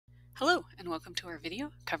Hello, and welcome to our video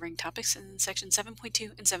covering topics in section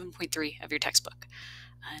 7.2 and 7.3 of your textbook.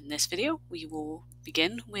 In this video, we will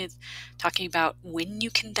begin with talking about when you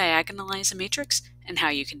can diagonalize a matrix and how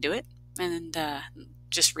you can do it. And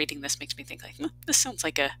just reading this makes me think like, this sounds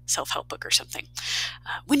like a self-help book or something.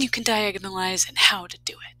 When you can diagonalize and how to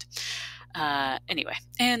do it. Anyway,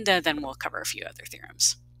 and then we'll cover a few other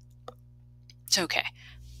theorems. So, okay,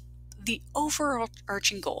 the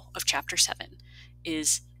overarching goal of chapter 7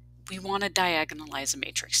 is we want to diagonalize a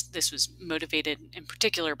matrix. This was motivated in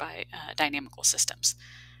particular by dynamical systems.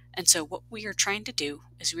 And so what we are trying to do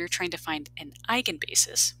is we are trying to find an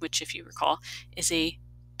eigenbasis, which, if you recall, is a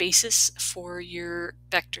basis for your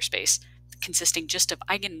vector space consisting just of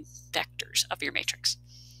eigenvectors of your matrix.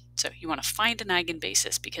 So you want to find an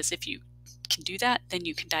eigenbasis, because if you can do that, then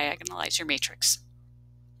you can diagonalize your matrix.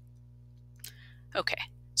 Okay,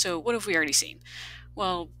 so what have we already seen?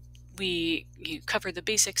 Well, you covered the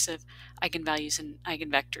basics of eigenvalues and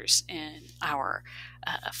eigenvectors in our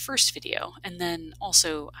first video, and then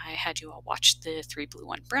also I had you all watch the 3 blue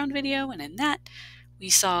 1 brown video, and in that we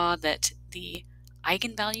saw that the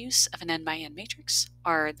eigenvalues of an n by n matrix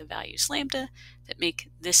are the values lambda that make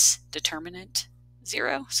this determinant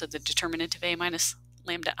 0, so the determinant of A minus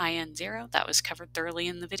lambda in 0. That was covered thoroughly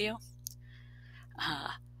in the video.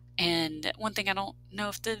 And one thing I don't know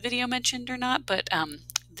if the video mentioned or not, but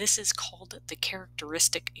this is called the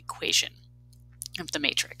characteristic equation of the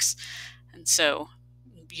matrix. And so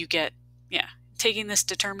you get, taking this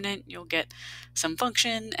determinant, you'll get some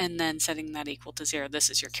function, and then setting that equal to 0. This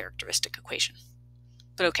is your characteristic equation.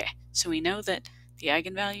 But okay, so we know that the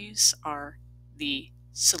eigenvalues are the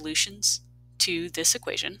solutions to this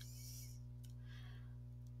equation.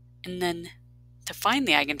 And then to find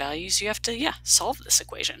the eigenvalues, you have to, solve this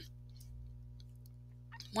equation.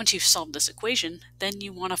 Once you've solved this equation, then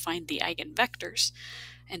you want to find the eigenvectors.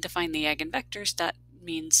 And to find the eigenvectors, that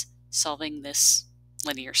means solving this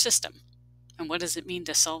linear system. And what does it mean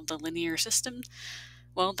to solve the linear system?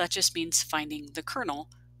 Well, that just means finding the kernel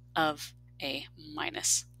of A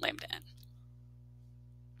minus lambda n.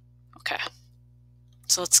 Okay,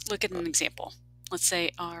 so let's look at an example. Let's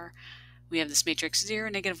say we have this matrix 0,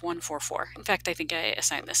 negative 1, 4, 4. In fact, I think I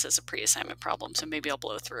assigned this as a pre-assignment problem, so maybe I'll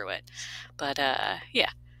blow through it. But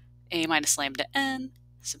A minus lambda n.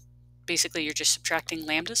 So basically, you're just subtracting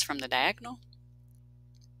lambdas from the diagonal.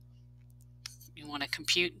 You want to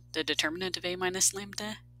compute the determinant of A minus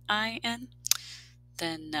lambda in.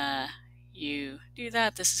 Then you do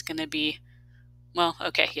that. This is going to be, well,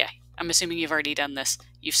 okay, I'm assuming you've already done this.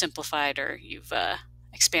 You've simplified or you've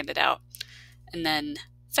expanded out. And then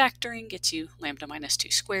factoring gets you lambda minus 2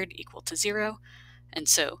 squared equal to 0. And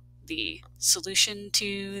so the solution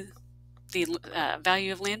to the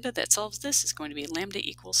value of lambda that solves this is going to be lambda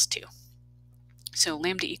equals 2. So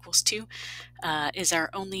lambda equals 2 is our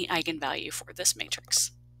only eigenvalue for this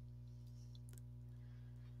matrix.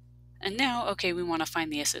 And now, okay, we want to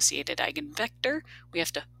find the associated eigenvector. We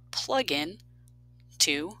have to plug in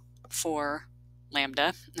 2 for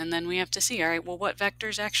lambda, and then we have to see, all right, well, what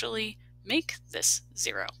vectors actually make this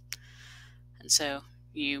 0? And so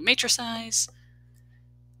you matricize,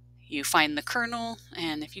 you find the kernel,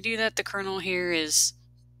 and if you do that, the kernel here is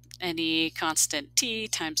any constant t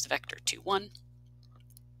times the vector 2, 1.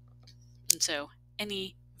 And so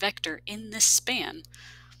any vector in this span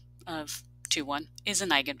of 2, 1 is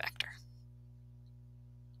an eigenvector.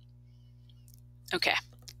 Okay,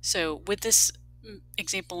 so with this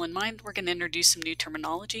example in mind, we're going to introduce some new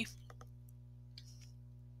terminology.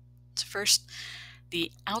 So first,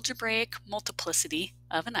 the algebraic multiplicity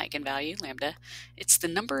of an eigenvalue, lambda, it's the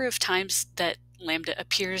number of times that lambda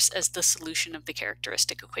appears as the solution of the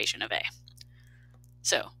characteristic equation of A.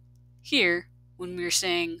 So here, when we're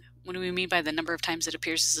saying, what do we mean by the number of times it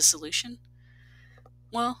appears as a solution?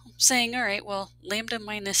 Well, saying, all right, well, lambda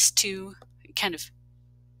minus 2, kind of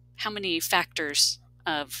how many factors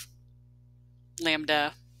of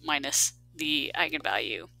lambda minus the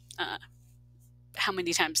eigenvalue, how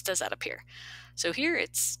many times does that appear? So here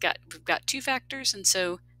we've got 2 factors, and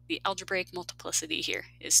so the algebraic multiplicity here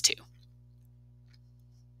is 2.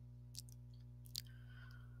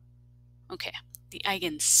 Okay, the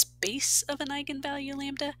eigenspace of an eigenvalue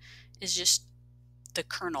lambda is just the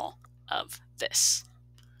kernel of this.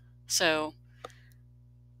 So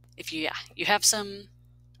if you have some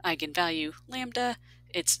eigenvalue lambda,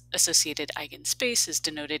 its associated eigenspace is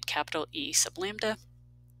denoted capital E sub lambda,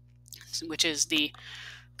 which is the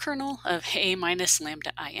kernel of A minus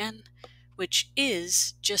lambda in, which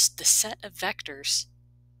is just the set of vectors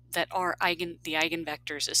that are the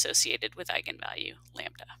eigenvectors associated with eigenvalue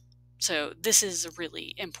lambda. So this is a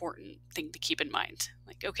really important thing to keep in mind.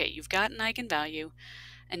 Like, okay, you've got an eigenvalue,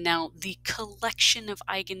 and now the collection of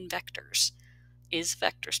eigenvectors is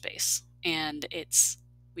vector space, and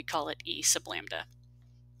we call it E sub lambda,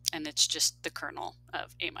 and it's just the kernel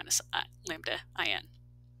of A minus lambda in.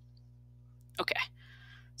 Okay,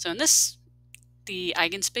 so in this, the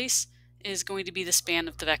eigenspace is going to be the span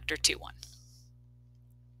of the vector 2, 1.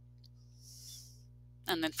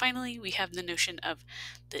 And then finally, we have the notion of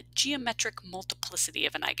the geometric multiplicity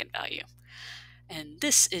of an eigenvalue. And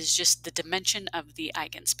this is just the dimension of the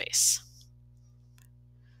eigenspace.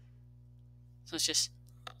 So it's just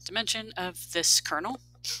dimension of this kernel.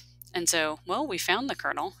 And so, well, we found the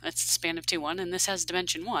kernel. It's the span of 2, 1, and this has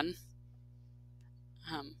dimension 1.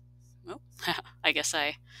 Well, I guess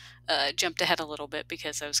I jumped ahead a little bit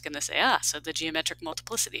because I was going to say, so the geometric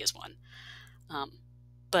multiplicity is 1.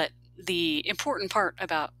 But the important part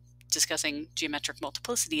about discussing geometric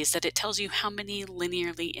multiplicity is that it tells you how many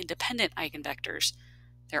linearly independent eigenvectors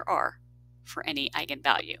there are for any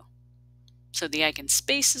eigenvalue. So the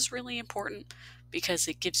eigenspace is really important because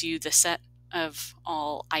it gives you the set of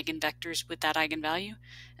all eigenvectors with that eigenvalue.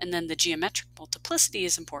 And then the geometric multiplicity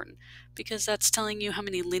is important because that's telling you how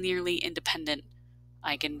many linearly independent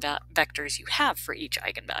eigenvectors you have for each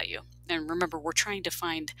eigenvalue. And remember, we're trying to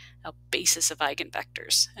find a basis of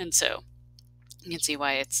eigenvectors. And so you can see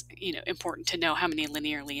why it's important to know how many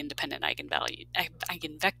linearly independent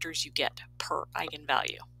eigenvectors you get per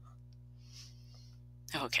eigenvalue.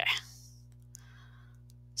 Okay.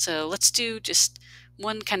 So let's do just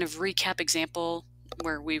one kind of recap example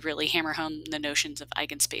where we really hammer home the notions of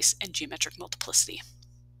eigenspace and geometric multiplicity.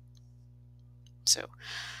 So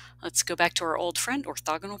let's go back to our old friend,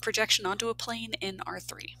 orthogonal projection onto a plane in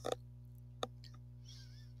R3.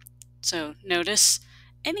 So notice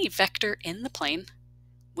any vector in the plane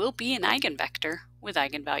will be an eigenvector with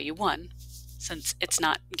eigenvalue 1, since it's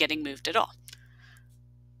not getting moved at all.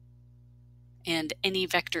 And any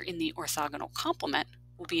vector in the orthogonal complement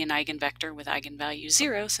will be an eigenvector with eigenvalue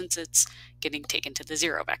 0, since it's getting taken to the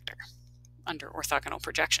 0 vector under orthogonal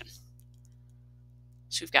projection.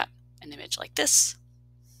 So we've got an image like this,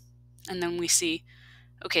 and then we see,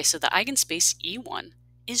 okay, so the eigenspace E1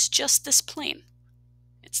 is just this plane.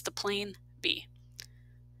 It's the plane B.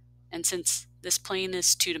 And since this plane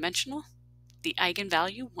is two-dimensional, the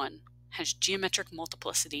eigenvalue 1 has geometric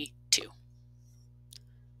multiplicity 2.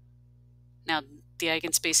 Now, the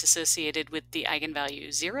eigenspace associated with the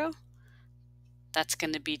eigenvalue 0, that's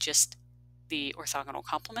going to be just the orthogonal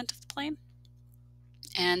complement of the plane.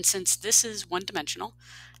 And since this is one-dimensional,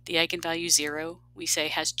 the eigenvalue 0, we say,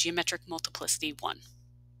 has geometric multiplicity 1.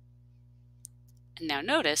 And now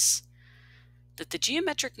notice that the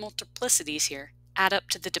geometric multiplicities here add up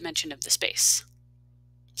to the dimension of the space.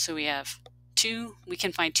 So we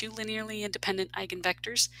can find two linearly independent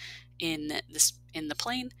eigenvectors in the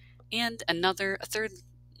plane, and a third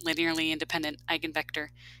linearly independent eigenvector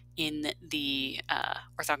in the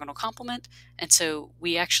orthogonal complement. And so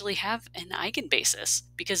we actually have an eigenbasis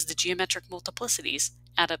because the geometric multiplicities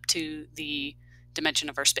add up to the dimension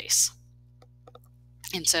of our space.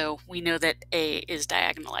 And so we know that A is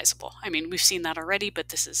diagonalizable. I mean, we've seen that already, but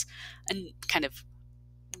this is kind of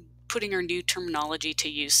putting our new terminology to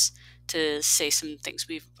use to say some things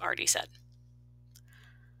we've already said.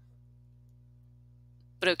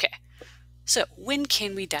 But okay, so when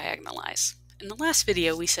can we diagonalize? In the last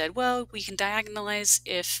video we said, well, we can diagonalize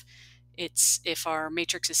if our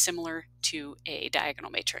matrix is similar to a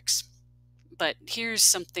diagonal matrix. But here's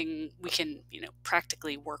something we can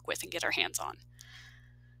practically work with and get our hands on.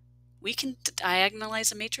 We can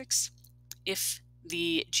diagonalize a matrix if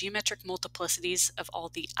the geometric multiplicities of all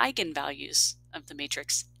the eigenvalues of the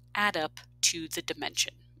matrix add up to the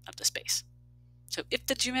dimension of the space. So if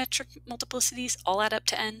the geometric multiplicities all add up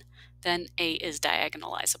to n, then A is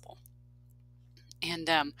diagonalizable. And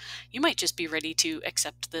you might just be ready to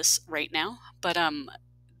accept this right now, but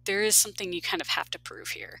there is something you kind of have to prove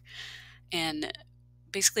here. And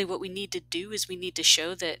basically what we need to do is we need to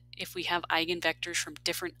show that if we have eigenvectors from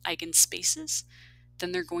different eigenspaces,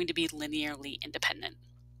 then they're going to be linearly independent.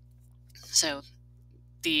 So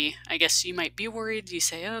I guess you might be worried. You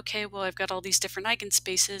say, okay, well, I've got all these different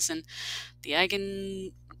eigenspaces, and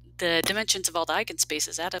the dimensions of all the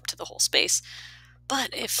eigenspaces add up to the whole space. But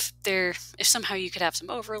if somehow you could have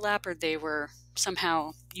some overlap, or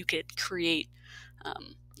somehow you could create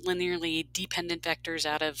linearly dependent vectors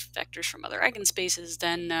out of vectors from other eigenspaces,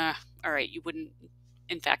 then all right, you wouldn't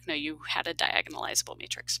in fact know you had a diagonalizable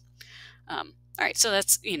matrix. All right, so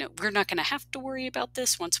that's, we're not going to have to worry about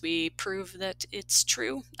this once we prove that it's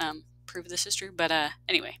true, prove this is true. But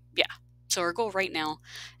anyway, yeah. So our goal right now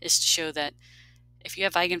is to show that if you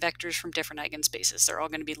have eigenvectors from different eigenspaces, they're all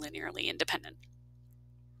going to be linearly independent.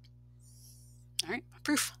 All right,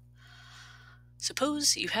 proof.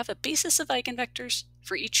 Suppose you have a basis of eigenvectors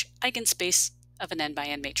for each eigenspace of an n by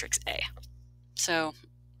n matrix A. So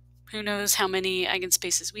who knows how many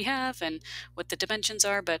eigenspaces we have and what the dimensions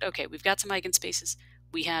are, but okay, we've got some eigenspaces.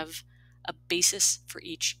 We have a basis for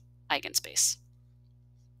each eigenspace.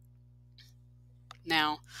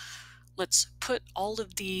 Now, let's put all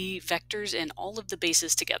of the vectors and all of the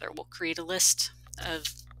bases together. We'll create a list of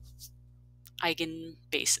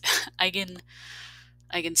eigenspace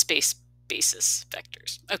basis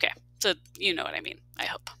vectors. Okay, so you know what I mean, I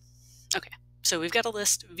hope. Okay, so we've got a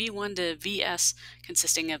list v1 to vs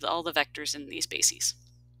consisting of all the vectors in these bases.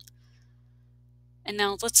 And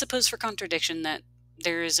now let's suppose for contradiction that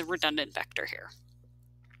there is a redundant vector here.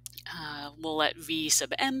 We'll let v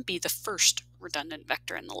sub m be the first redundant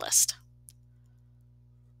vector in the list.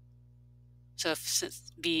 So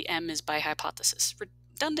since Vm is by hypothesis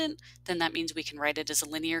redundant, then that means we can write it as a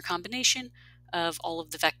linear combination of all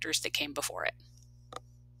of the vectors that came before it.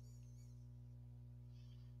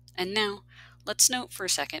 And now, let's note for a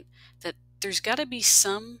second that there's got to be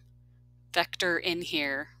some vector in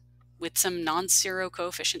here with some non-zero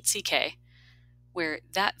coefficient ck where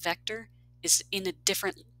that vector is in a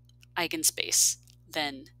different eigenspace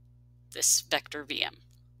than this vector Vm.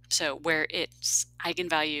 So where its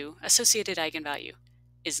eigenvalue, associated eigenvalue,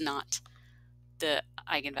 is not the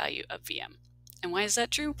eigenvalue of Vm. And why is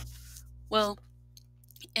that true? Well,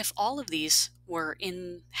 if all of these were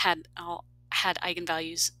had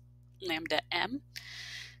eigenvalues lambda m,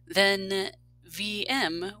 then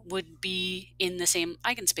Vm would be in the same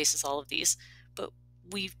eigenspace as all of these, but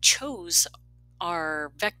we chose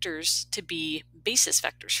our vectors to be basis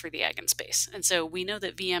vectors for the eigenspace. And so we know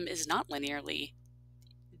that Vm is not linearly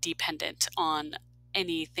dependent on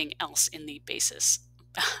anything else in the basis.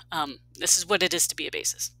 This is what it is to be a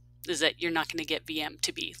basis, is that you're not going to get Vm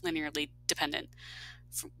to be linearly dependent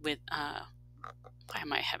with, why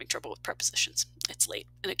am I having trouble with prepositions? It's late.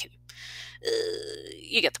 Okay.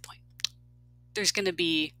 You get the point. There's going to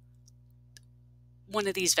be one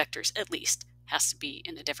of these vectors, at least, has to be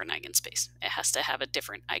in a different eigenspace. It has to have a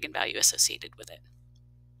different eigenvalue associated with it.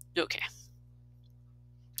 Okay.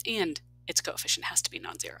 And its coefficient has to be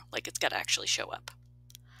non-zero, like it's got to actually show up.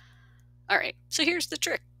 All right, so here's the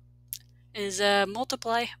trick, is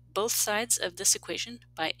multiply both sides of this equation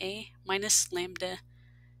by a minus lambda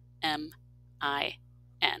m I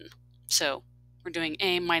n. So we're doing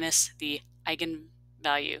a minus the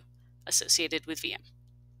eigenvalue associated with Vm.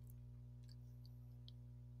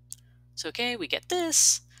 So okay, we get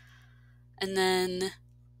this, and then,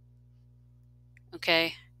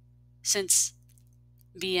 okay, since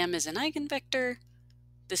Vm is an eigenvector,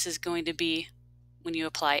 this is going to be, when you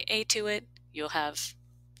apply a to it, you'll have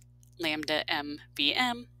lambda m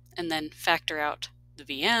Vm, and then factor out the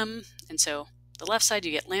Vm, and so the left side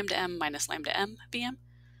you get lambda m minus lambda m Vm,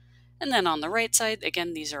 and then on the right side,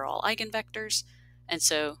 again, these are all eigenvectors, and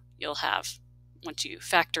so you'll have, once you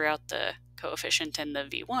factor out the coefficient in the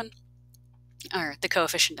V1, or the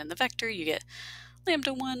coefficient in the vector, you get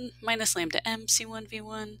lambda 1 minus lambda m C1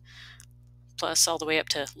 V1 plus all the way up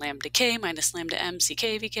to lambda k minus lambda m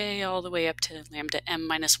ck vk, all the way up to lambda m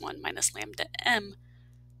minus 1 minus lambda m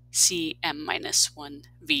cm minus 1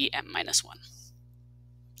 vm minus 1.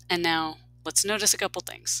 And now let's notice a couple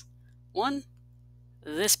things. One,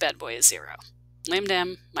 this bad boy is 0. Lambda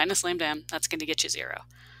m minus lambda m, that's going to get you 0.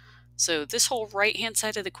 So this whole right-hand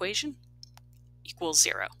side of the equation equals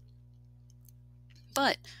 0.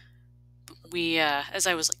 But we, as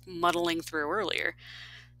I was muddling through earlier,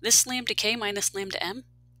 this lambda k minus lambda m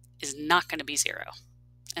is not going to be 0.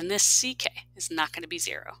 And this ck is not going to be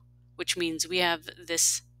 0, which means we have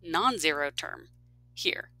this non-zero term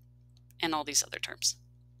here and all these other terms.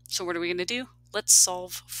 So what are we going to do? Let's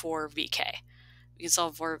solve for vk. We can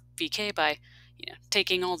solve for vk by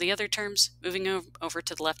taking all the other terms, moving over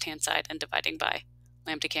to the left-hand side, and dividing by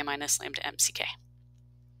lambda k minus lambda m ck.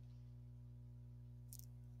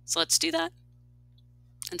 So let's do that.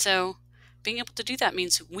 And so being able to do that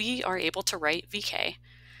means we are able to write vk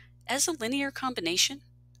as a linear combination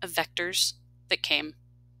of vectors that came,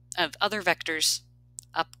 of other vectors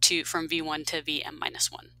up to from v1 to vm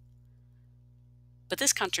minus 1. But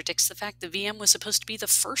this contradicts the fact that Vm was supposed to be the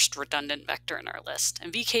first redundant vector in our list,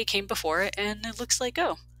 and Vk came before it, and it looks like,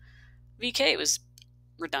 oh, Vk was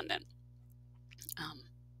redundant.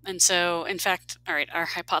 And so, in fact, all right, our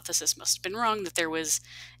hypothesis must have been wrong that there was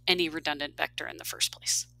any redundant vector in the first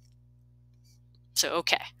place. So,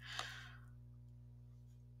 okay.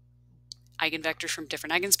 eigenvectors from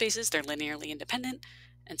different eigenspaces. They're linearly independent.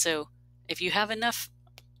 And so if you have enough,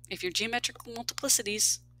 if your geometric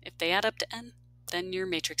multiplicities, if they add up to n, then your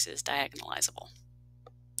matrix is diagonalizable.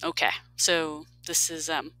 Okay, so this is,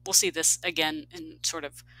 we'll see this again in sort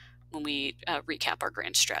of when we recap our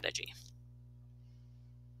grand strategy.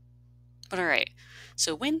 But all right,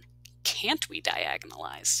 so when can't we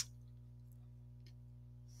diagonalize?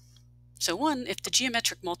 So one, if the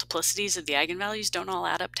geometric multiplicities of the eigenvalues don't all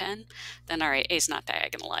add up to n, then all right, A is not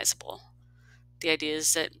diagonalizable. The idea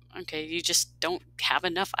is that, okay, you just don't have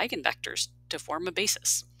enough eigenvectors to form a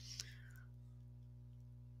basis.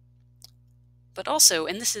 But also,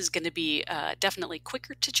 and this is going to be definitely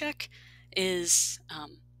quicker to check, is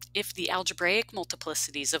if the algebraic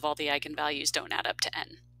multiplicities of all the eigenvalues don't add up to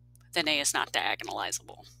n, then A is not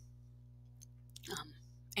diagonalizable.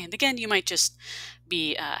 And again, you might just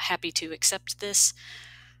be happy to accept this,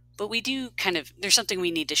 but we do there's something we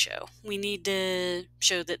need to show. We need to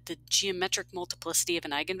show that the geometric multiplicity of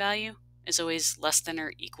an eigenvalue is always less than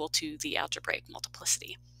or equal to the algebraic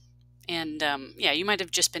multiplicity. And yeah, you might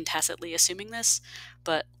have just been tacitly assuming this,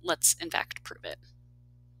 but let's in fact prove it.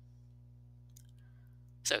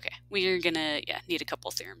 So okay, we're gonna need a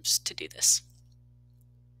couple theorems to do this.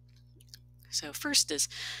 So first is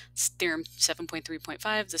theorem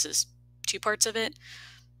 7.3.5. This is two parts of it.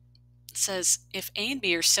 It says if A and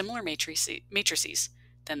B are similar matrices,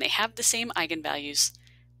 then they have the same eigenvalues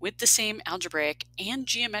with the same algebraic and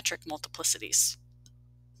geometric multiplicities.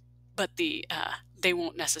 But they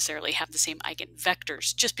won't necessarily have the same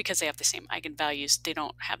eigenvectors. Just because they have the same eigenvalues, they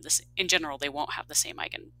don't have this. In general, they won't have the same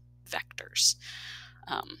eigenvectors.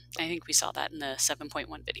 I think we saw that in the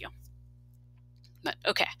 7.1 video. But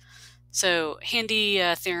okay, so handy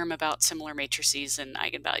theorem about similar matrices and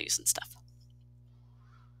eigenvalues and stuff.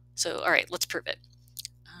 So all right, let's prove it.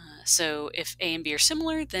 So if A and B are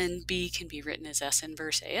similar, then B can be written as S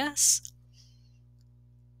inverse AS.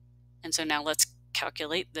 And so now let's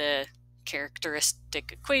calculate the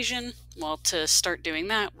characteristic equation. Well, to start doing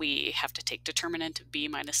that, we have to take determinant of B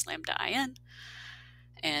minus lambda in.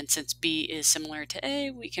 And since B is similar to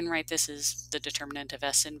A, we can write this as the determinant of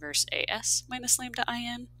S inverse AS minus lambda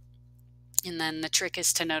in. And then the trick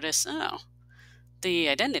is to notice, oh, the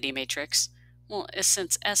identity matrix, well,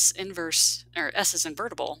 since S is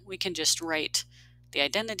invertible, we can just write the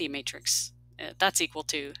identity matrix. That's equal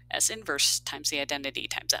to S inverse times the identity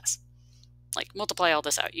times S. Like, multiply all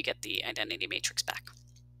this out, you get the identity matrix back.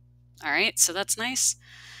 All right, so that's nice.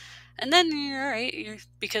 And then you're all right,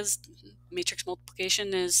 because matrix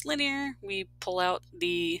multiplication is linear, we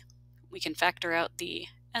can factor out the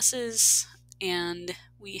S's, and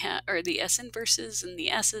we have, or the S inverses and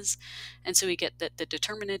the S's, and so we get that the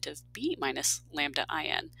determinant of B minus lambda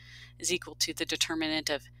in is equal to the determinant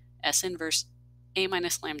of S inverse A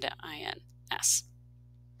minus lambda in S.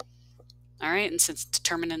 All right, and since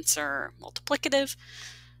determinants are multiplicative,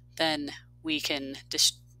 then we can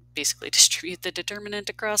basically distribute the determinant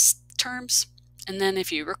across terms. And then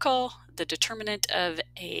if you recall, the determinant of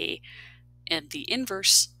the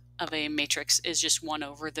inverse of a matrix is just 1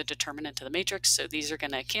 over the determinant of the matrix, so these are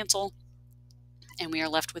going to cancel, and we are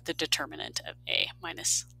left with the determinant of A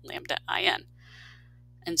minus lambda in.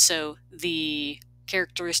 And so the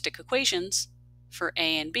characteristic equations for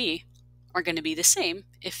A and B are going to be the same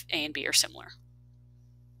if A and B are similar.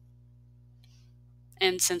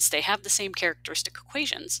 And since they have the same characteristic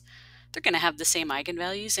equations, they're going to have the same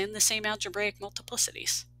eigenvalues and the same algebraic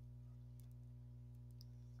multiplicities.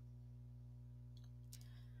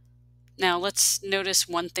 Now let's notice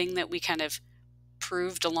one thing that we kind of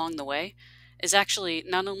proved along the way is actually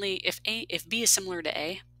not only if B is similar to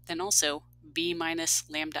A, then also B minus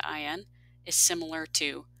lambda in is similar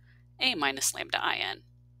to A minus lambda in.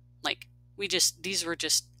 Like, these were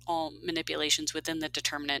just all manipulations within the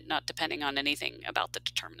determinant, not depending on anything about the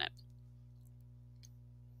determinant.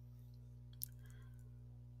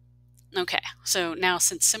 Okay, so now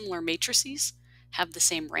since similar matrices have the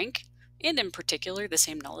same rank, and in particular the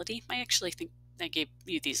same nullity, I actually think I gave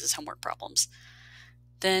you these as homework problems,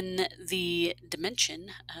 then the dimension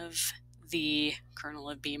of the kernel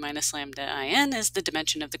of B minus lambda in is the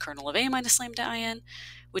dimension of the kernel of A minus lambda in,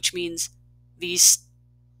 which means these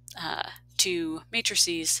two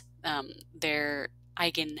matrices, their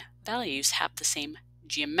eigenvalues have the same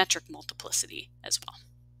geometric multiplicity as well.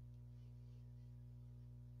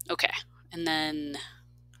 Okay, and then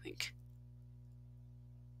I think,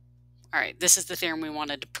 all right, this is the theorem we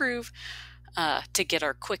wanted to prove to get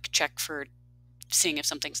our quick check for seeing if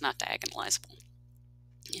something's not diagonalizable.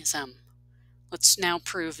 Let's now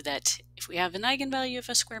prove that if we have an eigenvalue of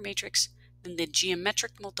a square matrix, then the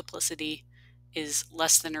geometric multiplicity is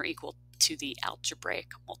less than or equal to the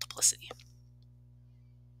algebraic multiplicity.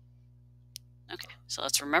 Okay, so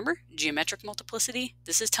let's remember geometric multiplicity.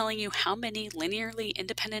 This is telling you how many linearly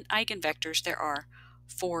independent eigenvectors there are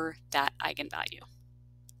for that eigenvalue.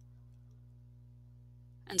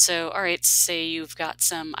 And so, all right, say you've got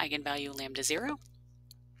some eigenvalue lambda 0,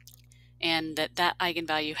 and that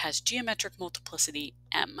eigenvalue has geometric multiplicity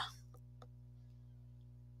m.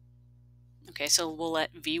 Okay, so we'll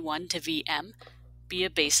let v1 to vm be a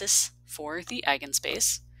basis for the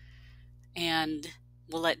eigenspace, and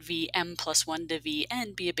we'll let vm plus 1 to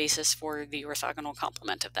vn be a basis for the orthogonal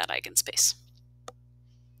complement of that eigenspace.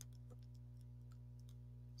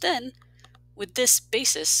 Then, with this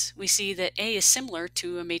basis, we see that A is similar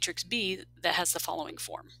to a matrix B that has the following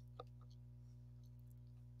form.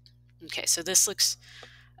 Okay, so this looks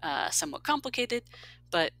somewhat complicated,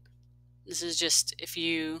 but this is just if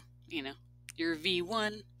your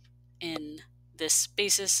V1 in this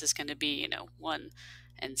basis is going to be, 1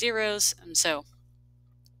 and zeros, and so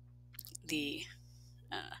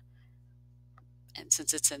and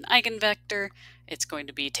since it's an eigenvector, it's going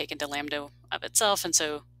to be taken to lambda of itself, and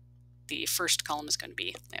so the first column is going to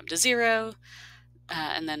be lambda 0,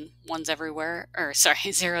 and then ones everywhere, or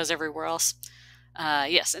sorry, zeros everywhere else.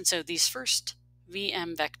 Yes, and so these first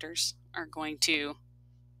Vm vectors are going to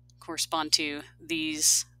correspond to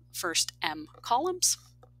these first m columns,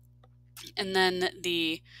 and then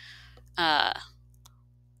the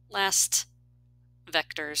last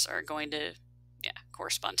vectors are going to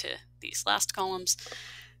correspond to these last columns.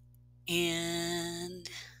 And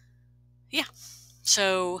yeah,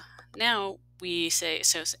 so now we say,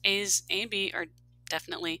 so A and B are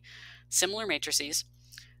definitely similar matrices,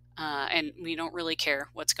 and we don't really care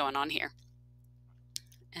what's going on here.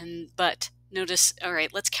 But notice, all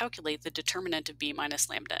right, let's calculate the determinant of B minus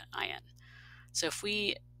lambda in. So if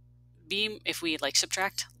we like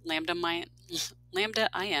subtract lambda in,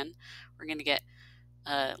 we're going to get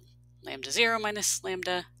lambda 0 minus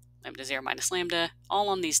lambda, lambda 0 minus lambda, all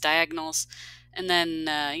on these diagonals, and then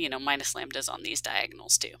minus lambdas on these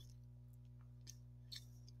diagonals too.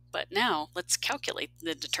 But now let's calculate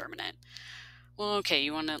the determinant. Well, okay,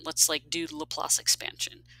 let's like do Laplace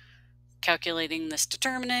expansion. Calculating this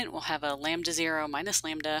determinant, we'll have a lambda 0 minus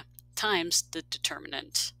lambda times the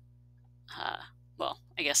determinant, well,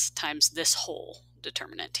 I guess times this whole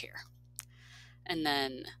determinant here. And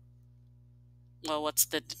then, well, what's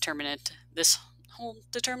the determinant, this whole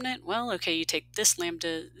determinant? Well, okay, you take this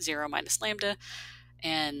lambda 0 minus lambda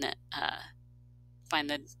and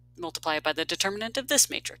multiply it by the determinant of this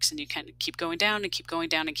matrix, and you kind of keep going down and keep going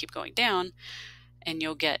down and keep going down, and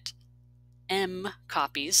you'll get m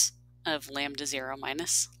copies of lambda 0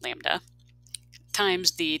 minus lambda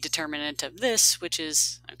times the determinant of this, which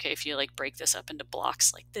is, okay, if you like break this up into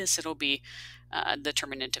blocks like this, it'll be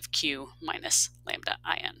determinant of q minus lambda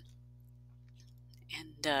in.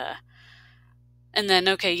 And then,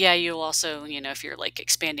 okay, yeah, you'll also, if you're like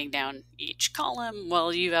expanding down each column,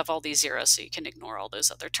 well, you have all these zeros, so you can ignore all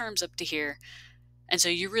those other terms up to here. And so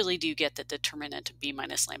you really do get the determinant of B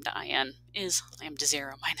minus lambda in is lambda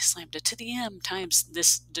 0 minus lambda to the m times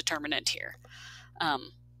this determinant here.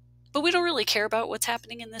 But we don't really care about what's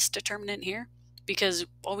happening in this determinant here, because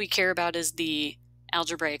all we care about is the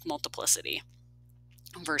algebraic multiplicity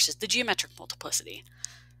versus the geometric multiplicity.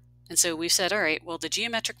 And so we've said, all right, well, the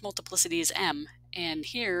geometric multiplicity is m, and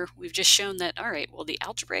here we've just shown that, all right, well, the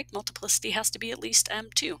algebraic multiplicity has to be at least m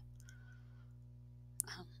too.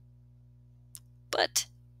 But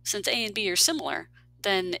since A and B are similar,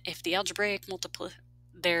 then if the algebraic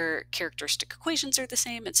their characteristic equations are the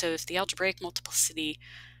same, and so if the algebraic multiplicity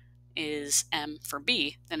is m for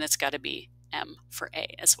B, then it's got to be m for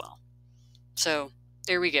A as well. So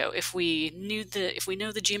there we go. If we know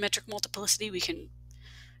the geometric multiplicity, we can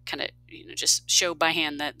kind of just show by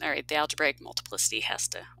hand that, all right, the algebraic multiplicity has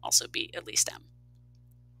to also be at least m.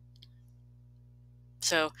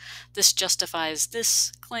 So this justifies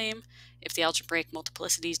this claim. If the algebraic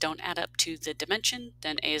multiplicities don't add up to the dimension,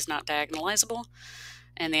 then A is not diagonalizable.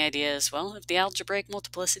 And the idea is, well, if the algebraic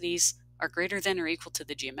multiplicities are greater than or equal to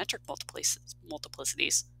the geometric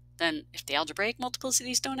multiplicities, then if the algebraic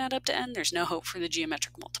multiplicities don't add up to n, there's no hope for the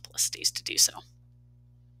geometric multiplicities to do so.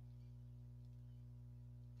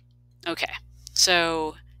 Okay,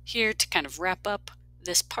 so here to kind of wrap up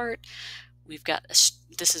this part, we've got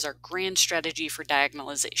this is our grand strategy for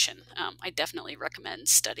diagonalization. I definitely recommend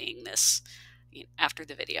studying this after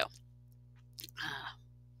the video.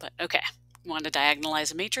 But okay, you want to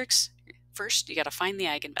diagonalize a matrix? First, you got to find the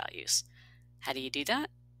eigenvalues. How do you do that?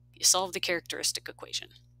 You solve the characteristic equation.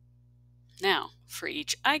 Now, for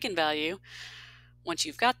each eigenvalue, once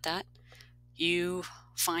you've got that, you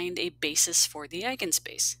find a basis for the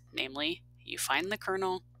eigenspace. Namely, you find the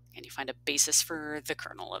kernel and you find a basis for the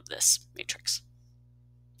kernel of this matrix.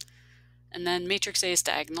 And then matrix A is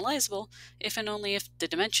diagonalizable if and only if the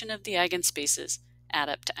dimension of the eigenspaces add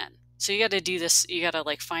up to n. So you got to do this, you got to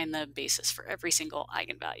like find the basis for every single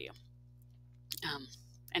eigenvalue.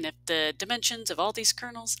 And if the dimensions of all these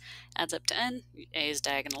kernels adds up to n, A is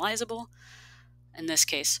diagonalizable. In this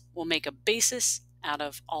case, we'll make a basis out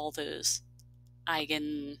of all those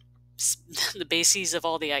the bases of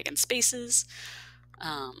all the eigenspaces.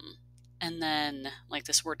 And then, like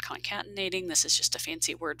this word concatenating, this is just a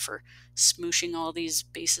fancy word for smooshing all these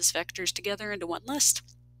basis vectors together into one list.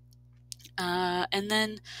 And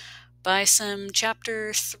then by some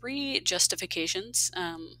chapter 3 justifications,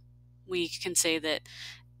 we can say that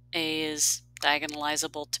A is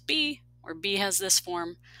diagonalizable to B, or B has this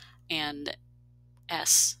form, and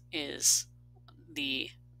S is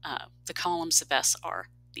the columns of S are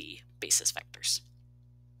the basis vectors.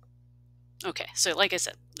 Okay, so like I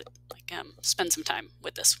said, spend some time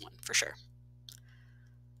with this one for sure.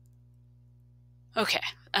 Okay,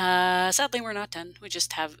 sadly we're not done. We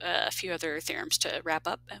just have a few other theorems to wrap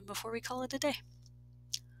up before we call it a day.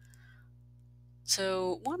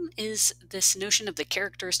 So one is this notion of the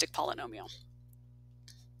characteristic polynomial.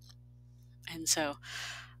 And so,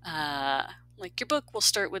 like your book, we'll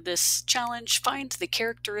start with this challenge: find the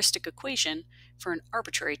characteristic equation for an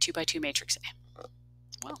arbitrary 2x2 matrix A.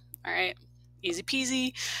 Well, all right, easy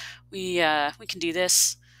peasy. We can do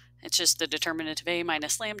this. It's just the determinant of A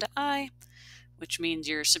minus lambda I, which means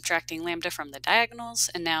you're subtracting lambda from the diagonals,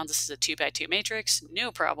 and now this is a 2x2 matrix.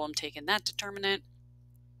 No problem taking that determinant.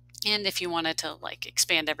 And if you wanted to like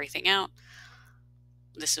expand everything out,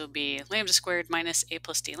 this will be lambda squared minus A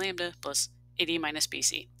plus D lambda plus AD minus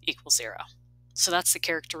BC equals 0. So that's the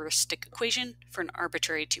characteristic equation for an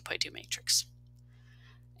arbitrary 2x2 matrix.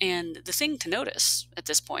 And the thing to notice at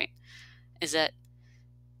this point is that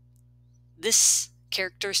this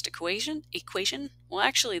characteristic equation, well,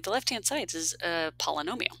 actually the left-hand side is a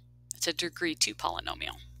polynomial. It's a degree 2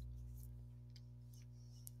 polynomial.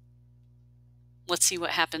 Let's see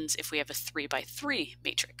what happens if we have a 3x3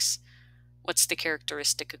 matrix. What's the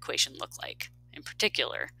characteristic equation look like? In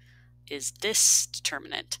particular, is this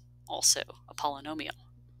determinant also a polynomial?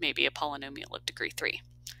 Maybe a polynomial of degree 3.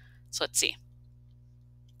 So let's see.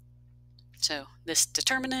 So this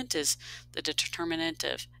determinant is the determinant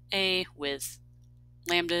of A with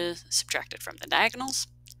lambda subtracted from the diagonals.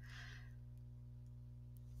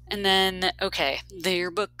 And then, okay,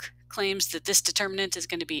 your book claims that this determinant is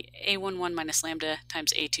going to be A11 minus lambda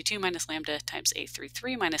times A22 minus lambda times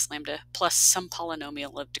A33 minus lambda plus some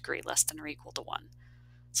polynomial of degree less than or equal to 1.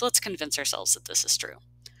 So let's convince ourselves that this is true.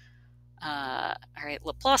 All right,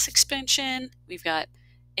 Laplace expansion, we've got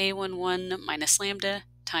A11 minus lambda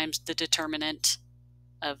times the determinant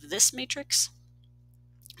of this matrix.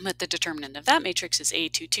 But the determinant of that matrix is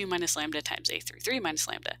A22 minus lambda times A33 minus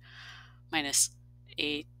lambda minus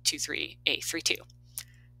A23, A32.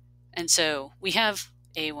 And so we have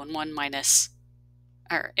A11 minus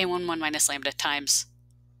lambda times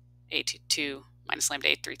A22 minus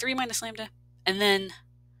lambda, A33 minus lambda, and then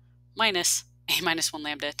minus A minus 1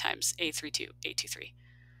 lambda times A32, A23.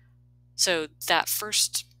 So that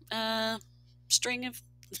first string of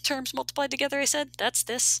terms multiplied together, I said, that's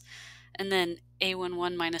this. And then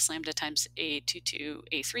A11 minus lambda times A22,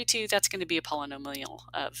 A32, that's going to be a polynomial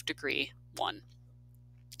of degree 1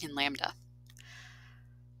 in lambda.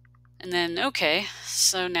 And then, okay,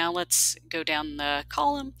 so now let's go down the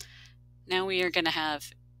column. Now we are going to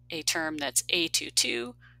have a term that's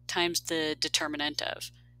A22 times the determinant of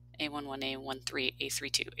A11, A13,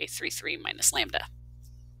 A32, A33 minus lambda.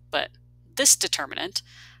 But this determinant,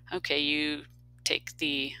 okay, you take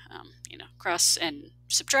the cross and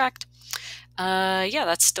subtract. Yeah,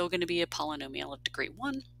 that's still going to be a polynomial of degree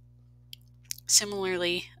 1.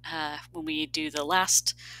 Similarly, when we do the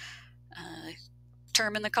last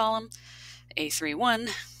term in the column, A31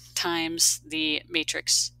 times the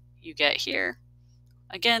matrix you get here.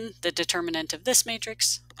 Again, the determinant of this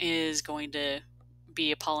matrix is going to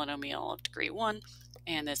be a polynomial of degree 1,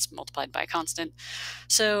 and it's multiplied by a constant.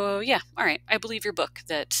 So yeah, all right, I believe your book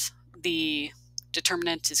that the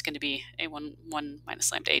determinant is going to be A11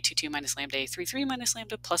 minus lambda, A22 minus lambda, A33 minus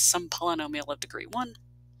lambda, plus some polynomial of degree 1.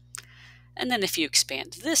 And then if you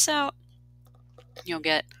expand this out, you'll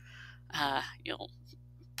get, you'll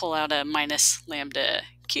pull out a minus lambda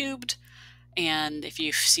cubed, and if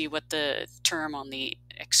you see what the term on the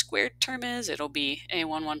x squared term is, it'll be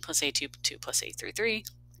A11 plus A22 plus A33,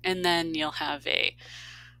 and then you'll have a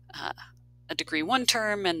degree 1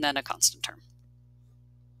 term and then a constant term.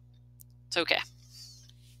 So okay,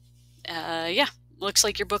 yeah, looks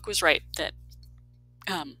like your book was right that,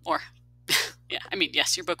 or yeah, I mean,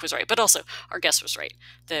 yes, your book was right, but also our guess was right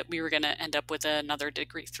that we were going to end up with another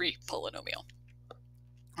degree 3 polynomial,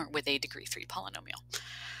 or with a degree 3 polynomial.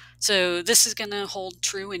 So this is going to hold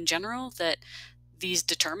true in general that these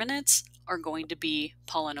determinants are going to be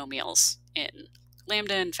polynomials in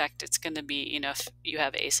lambda. In fact, it's going to be, if you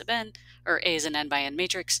have a sub n, or a is an n by n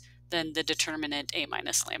matrix, then the determinant a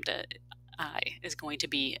minus lambda I is going to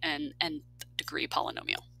be an nth degree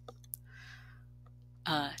polynomial.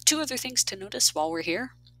 Two other things to notice while we're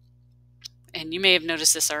here, and you may have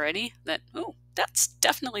noticed this already, that, oh, that's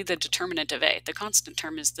definitely the determinant of a. The constant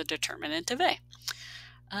term is the determinant of a.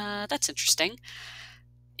 That's interesting.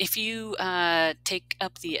 If you take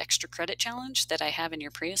up the extra credit challenge that I have in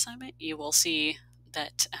your pre-assignment, you will see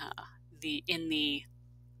that in the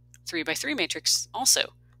 3 by 3 matrix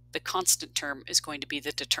also, the constant term is going to be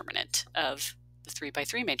the determinant of the 3 by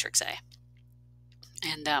 3 matrix A.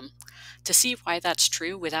 And to see why that's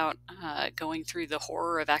true without going through the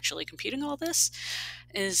horror of actually computing all this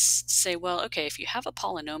is say, well, okay, if you have a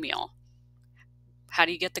polynomial, how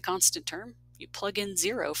do you get the constant term? You plug in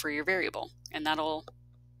 0 for your variable, and that'll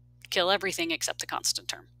kill everything except the constant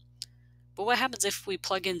term. But what happens if we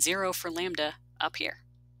plug in 0 for lambda up here?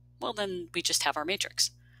 Well, then we just have our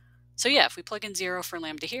matrix. So yeah, if we plug in 0 for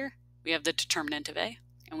lambda here, we have the determinant of A,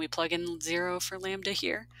 and we plug in 0 for lambda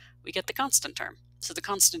here, we get the constant term. So the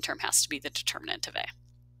constant term has to be the determinant of A.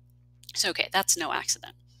 So okay, that's no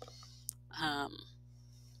accident.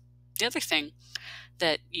 The other thing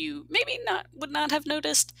that you maybe would not have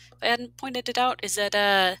noticed if I hadn't pointed it out is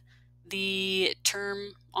that the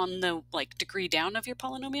term on the degree down of your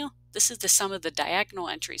polynomial, this is the sum of the diagonal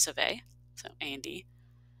entries of A, so A and D.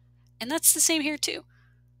 And that's the same here too.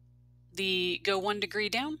 Go 1 degree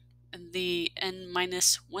down, and the n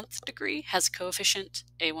minus 1th degree has a coefficient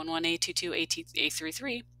a11, a22,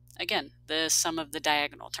 a33. Again, the sum of the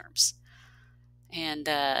diagonal terms. And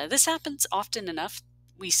this happens often enough.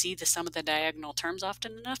 We see the sum of the diagonal terms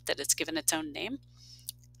often enough that it's given its own name.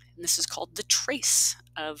 And this is called the trace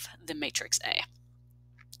of the matrix A.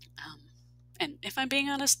 And if I'm being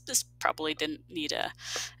honest, this probably didn't need a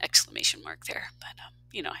exclamation mark there, but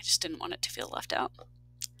I just didn't want it to feel left out.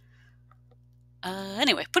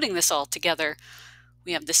 Anyway, putting this all together,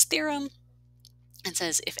 we have this theorem and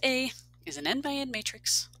says if A is an n by n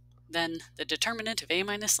matrix, then the determinant of A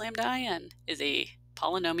minus lambda in is a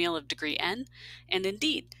polynomial of degree n, and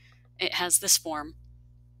indeed it has this form: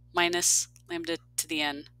 minus lambda to the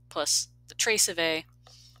n plus the trace of A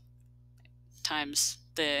times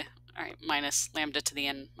the minus lambda to the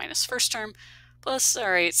n minus first term plus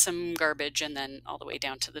some garbage, and then all the way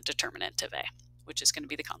down to the determinant of A, which is going to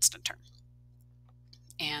be the constant term.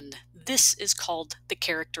 And this is called the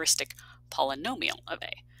characteristic polynomial of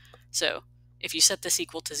A. So if you set this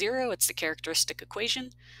equal to 0, it's the characteristic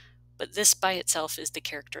equation, but this by itself is the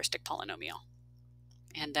characteristic polynomial.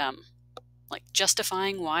 And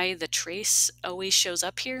justifying why the trace always shows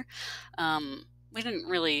up here, we didn't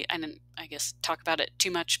really, I guess, talk about it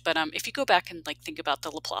too much, but if you go back and think about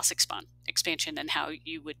the Laplace expansion and how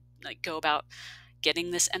you would go about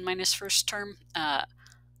getting this n minus first term,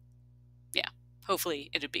 yeah, hopefully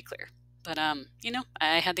it would be clear. But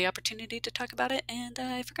I had the opportunity to talk about it and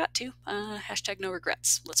I forgot to. Hashtag no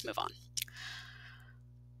regrets. Let's move on.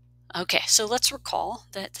 Okay, so let's recall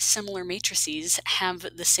that similar matrices have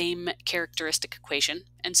the same characteristic equation,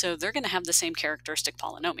 and so they're going to have the same characteristic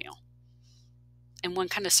polynomial. And one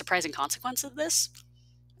kind of surprising consequence of this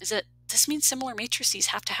is that this means similar matrices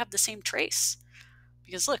have to have the same trace.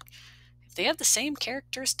 Because look, if they have the same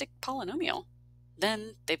characteristic polynomial,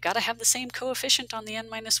 then they've got to have the same coefficient on the n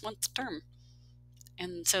minus 1th term.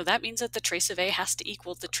 And so that means that the trace of A has to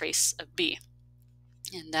equal the trace of B.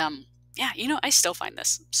 And yeah, I still find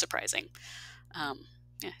this surprising. Yeah,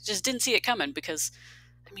 just didn't see it coming because,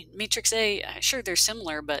 matrix A, sure, they're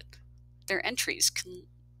similar, but their entries can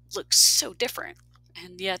look so different.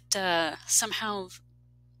 And yet somehow,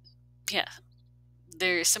 yeah,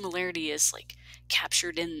 their similarity is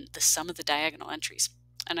captured in the sum of the diagonal entries.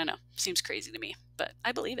 I don't know, seems crazy to me, but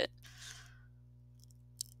I believe it.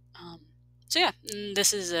 So yeah,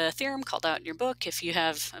 this is a theorem called out in your book. If you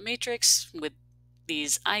have a matrix with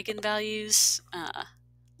these eigenvalues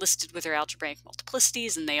listed with their algebraic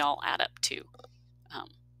multiplicities, and they all add up to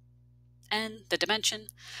n, the dimension,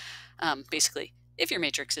 basically, if your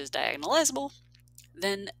matrix is diagonalizable,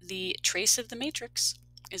 then the trace of the matrix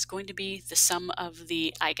is going to be the sum of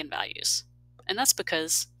the eigenvalues. And that's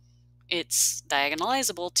because it's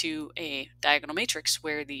diagonalizable to a diagonal matrix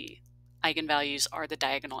where the eigenvalues are the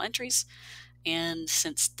diagonal entries, And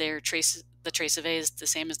since the trace of A is the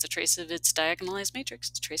same as the trace of its diagonalized matrix,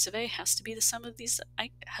 the trace of A has to be the sum of its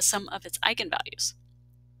eigenvalues.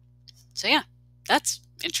 So yeah, that's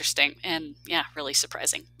interesting and yeah, really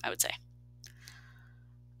surprising, I would say.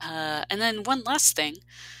 And then one last thing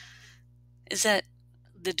is that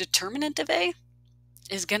the determinant of A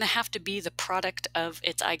is going to have to be the product of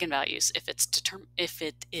its eigenvalues if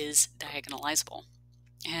it is diagonalizable.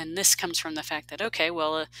 And this comes from the fact that, okay,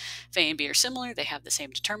 well, if A and B are similar, they have the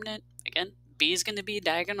same determinant. Again, B is going to be a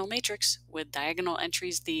diagonal matrix with diagonal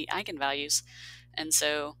entries, the eigenvalues. And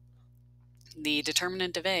so the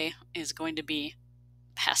determinant of A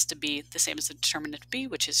has to be the same as the determinant of B,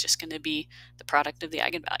 which is just going to be the product of the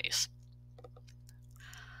eigenvalues.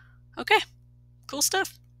 Okay, cool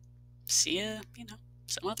stuff. See you,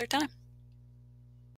 some other time.